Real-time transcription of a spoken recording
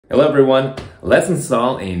Hello everyone, let's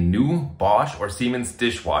install a new Bosch or Siemens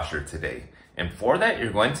dishwasher today. And for that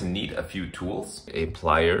you're going to need a few tools, a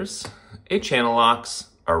pliers, a channel locks,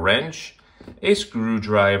 a wrench, a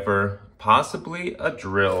screwdriver, possibly a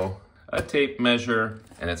drill, a tape measure,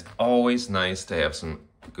 and it's always nice to have some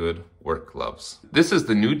good work gloves. This is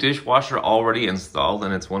the new dishwasher already installed,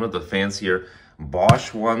 and it's one of the fancier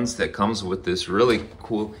Bosch ones that comes with this really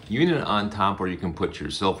cool unit on top where you can put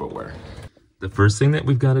your silverware. The first thing that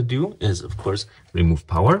we've got to do is, of course, remove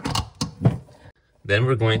power. Then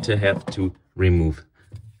we're going to have to remove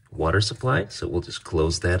water supply, so we'll just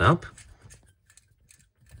close that up.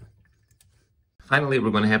 Finally,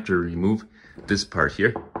 we're going to have to remove this part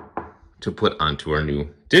here to put onto our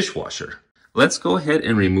new dishwasher. Let's go ahead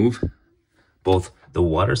and remove both the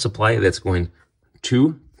water supply that's going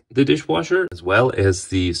to the dishwasher as well as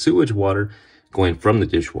the sewage water going from the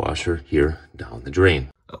dishwasher here down the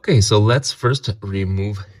drain. Okay, so let's first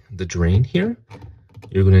remove the drain here.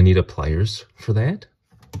 You're going to need a pliers for that.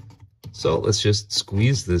 So let's just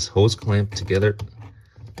squeeze this hose clamp together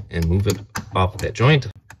and move it off that joint.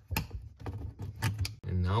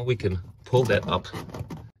 And now we can pull that up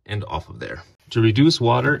and off of there. To reduce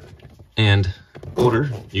water and odor,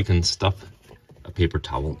 you can stuff a paper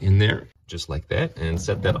towel in there just like that and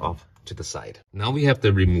set that off to the side. Now we have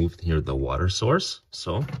to remove here the water source.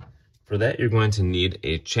 So for that, you're going to need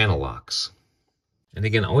a channel locks. And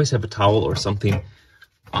again, always have a towel or something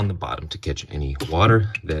on the bottom to catch any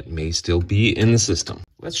water that may still be in the system.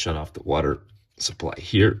 Let's shut off the water supply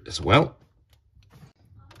here as well.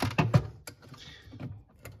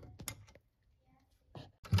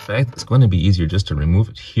 In fact, it's going to be easier just to remove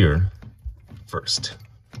it here first.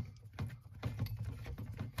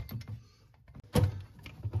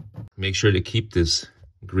 Make sure to keep this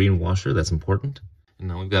green washer, that's important. And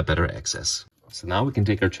now we've got better access. So now we can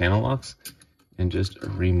take our channel locks and just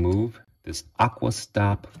remove this aqua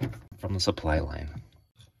stop from the supply line.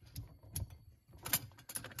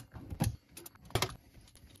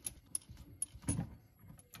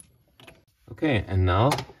 Okay, and now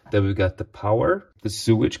that we've got the power, the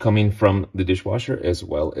sewage coming from the dishwasher, as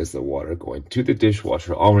well as the water going to the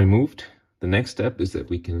dishwasher all removed, the next step is that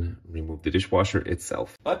we can remove the dishwasher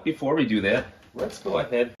itself. But before we do that, let's go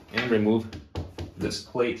ahead and remove this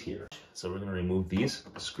plate here. So we're going to remove these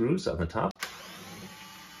screws on the top.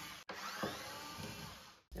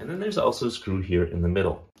 And then there's also a screw here in the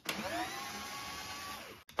middle.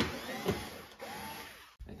 I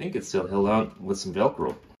think it's still held on with some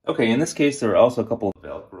Velcro. Okay, in this case, there are also a couple of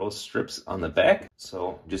Velcro strips on the back.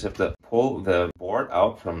 So you just have to pull the board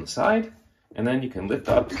out from the side, and then you can lift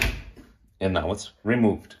up, and now it's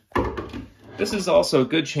removed. This is also a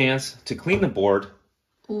good chance to clean the board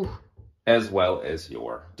as well as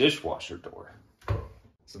your dishwasher door.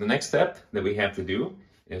 So the next step that we have to do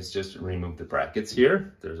is just remove the brackets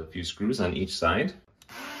here. There's a few screws on each side.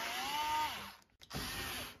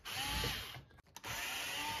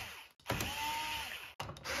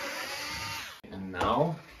 And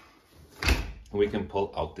now we can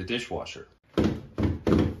pull out the dishwasher.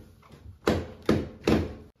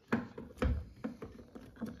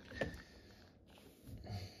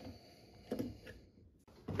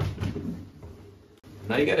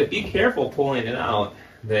 Now you gotta be careful pulling it out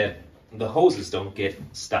that the hoses don't get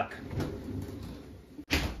stuck.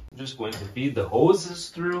 I'm just going to feed the hoses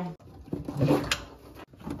through.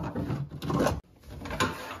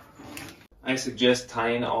 I suggest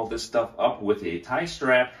tying all this stuff up with a tie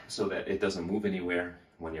strap so that it doesn't move anywhere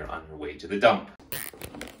when you're on your way to the dump.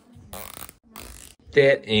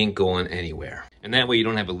 That ain't going anywhere. And that way you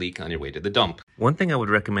don't have a leak on your way to the dump. One thing I would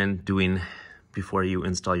recommend doing before you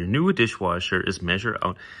install your new dishwasher is measure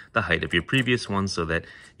out the height of your previous one so that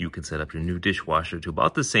you can set up your new dishwasher to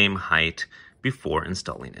about the same height before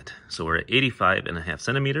installing it. So we're at 85.5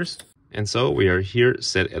 centimeters. And so we are here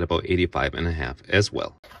set at about 85.5 as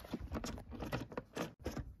well.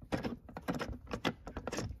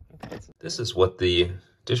 This is what the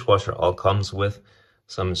dishwasher all comes with.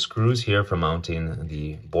 Some screws here for mounting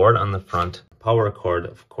the board on the front. Power cord,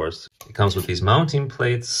 of course. It comes with these mounting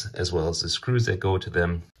plates as well as the screws that go to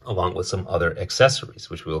them, along with some other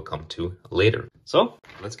accessories, which we'll come to later. So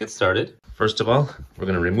let's get started. First of all, we're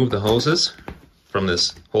going to remove the hoses from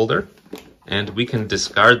this holder, and we can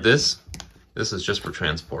discard this. This is just for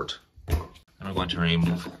transport. And we're going to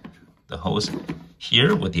remove the hose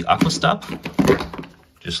here with the aqua stop,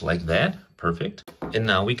 just like that. Perfect. And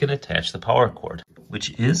now we can attach the power cord,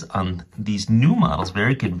 which is on these new models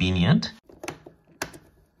very convenient.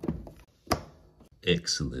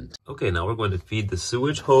 Excellent. Okay, now we're going to feed the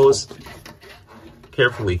sewage hose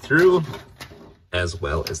carefully through, as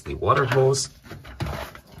well as the water hose.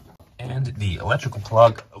 and the electrical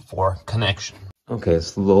plug for connection. Okay,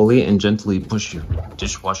 slowly and gently push your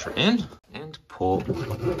dishwasher in and pull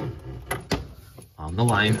on the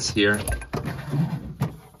lines here.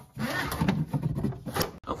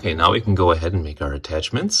 Okay, now we can go ahead and make our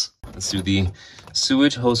attachments. Let's do the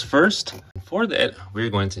sewage hose first. For that, we're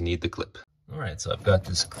going to need the clip. All right, so I've got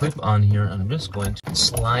this clip on here, and I'm just going to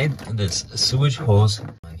slide this sewage hose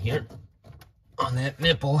on here, on that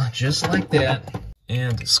nipple, just like that,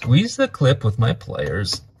 and squeeze the clip with my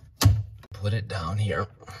pliers. Put it down here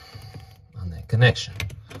on that connection.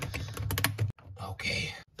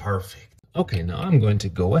 Okay, perfect. Okay, now I'm going to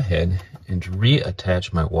go ahead and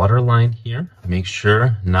reattach my water line here. Make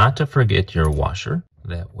sure not to forget your washer.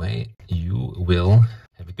 That way you will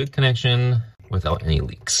have a good connection without any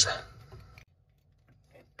leaks.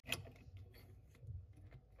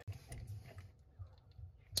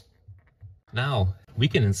 Now we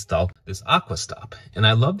can install this aqua stop, and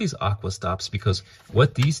I love these aqua stops because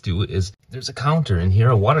what these do is there's a counter in here,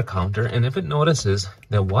 a water counter, and if it notices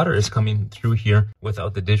that water is coming through here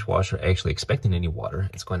without the dishwasher actually expecting any water,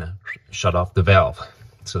 it's going to shut off the valve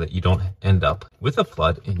so that you don't end up with a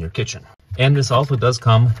flood in your kitchen. And this also does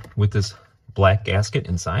come with this black gasket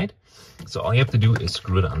inside, so all you have to do is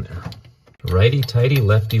screw it on there. Righty tighty,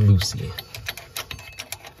 lefty loosey.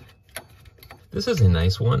 This is a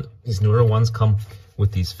nice one. These newer ones come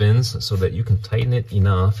with these fins so that you can tighten it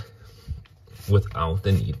enough without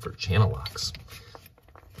the need for channel locks.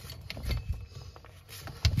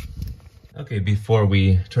 Okay, before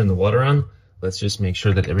we turn the water on, let's just make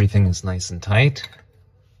sure that everything is nice and tight.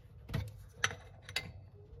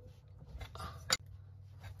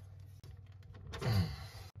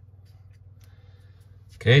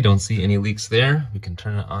 Okay, don't see any leaks there. We can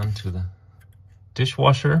turn it on to the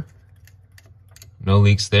dishwasher. No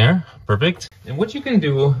leaks there, perfect. And what you can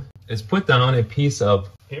do is put down a piece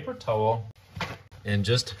of paper towel and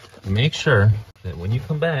just make sure that when you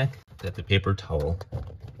come back that the paper towel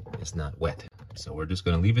is not wet. So we're just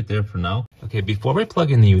gonna leave it there for now. Okay, before we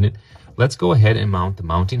plug in the unit, let's go ahead and mount the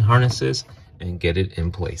mounting harnesses and get it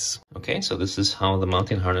in place. Okay, so this is how the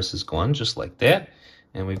mounting harness is going, just like that.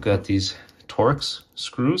 And we've got these Torx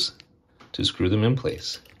screws to screw them in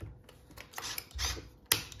place.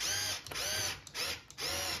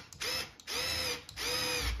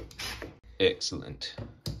 Excellent.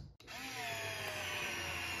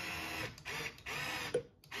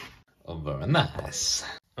 Oh, very nice.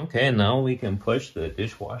 Okay, now we can push the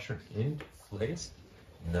dishwasher in place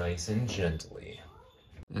nice and gently.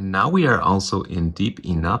 And now we are also in deep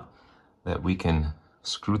enough that we can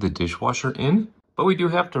screw the dishwasher in, but we do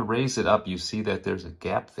have to raise it up. You see that there's a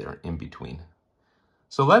gap there in between.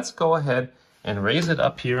 So let's go ahead and raise it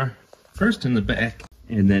up here, first in the back,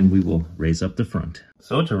 and then we will raise up the front.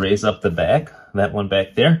 So to raise up the back, that one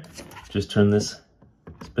back there, just turn this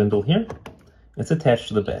spindle here. It's attached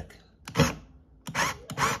to the back.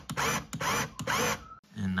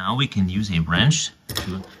 And now we can use a wrench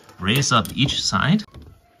to raise up each side.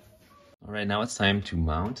 All right, now it's time to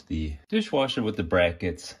mount the dishwasher with the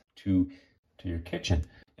brackets to your kitchen.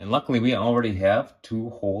 And luckily we already have 2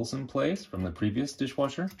 holes in place from the previous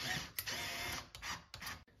dishwasher.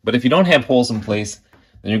 But if you don't have holes in place,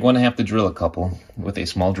 then you're going to have to drill a couple with a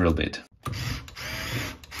small drill bit.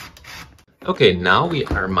 Okay, now we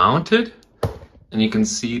are mounted, and you can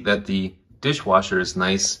see that the dishwasher is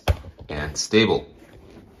nice and stable.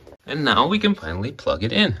 And now we can finally plug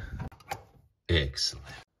it in. Excellent.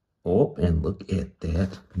 Oh, and look at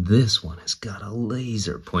that. This one has got a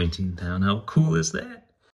laser pointing down. How cool is that?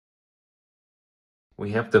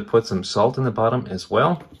 We have to put some salt in the bottom as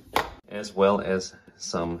well as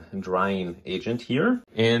some drying agent here.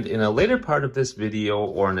 And in a later part of this video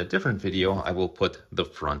or in a different video, I will put the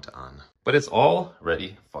front on. But it's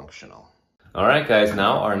already functional. All right, guys,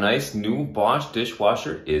 now our nice new Bosch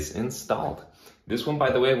dishwasher is installed. This one,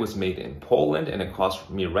 by the way, was made in Poland and it cost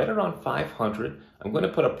me right around $500. I'm going to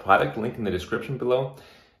put a product link in the description below.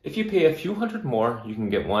 If you pay a few hundred more, you can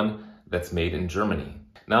get one that's made in Germany.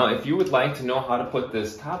 Now, if you would like to know how to put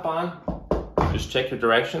this top on, just check your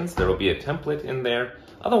directions. There will be a template in there.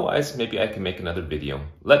 Otherwise, maybe I can make another video.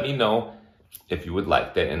 Let me know if you would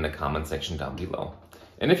like that in the comment section down below.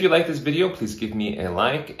 And if you like this video, please give me a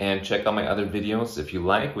like and check out my other videos. If you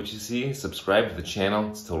like what you see, subscribe to the channel.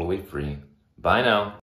 It's totally free. Bye now.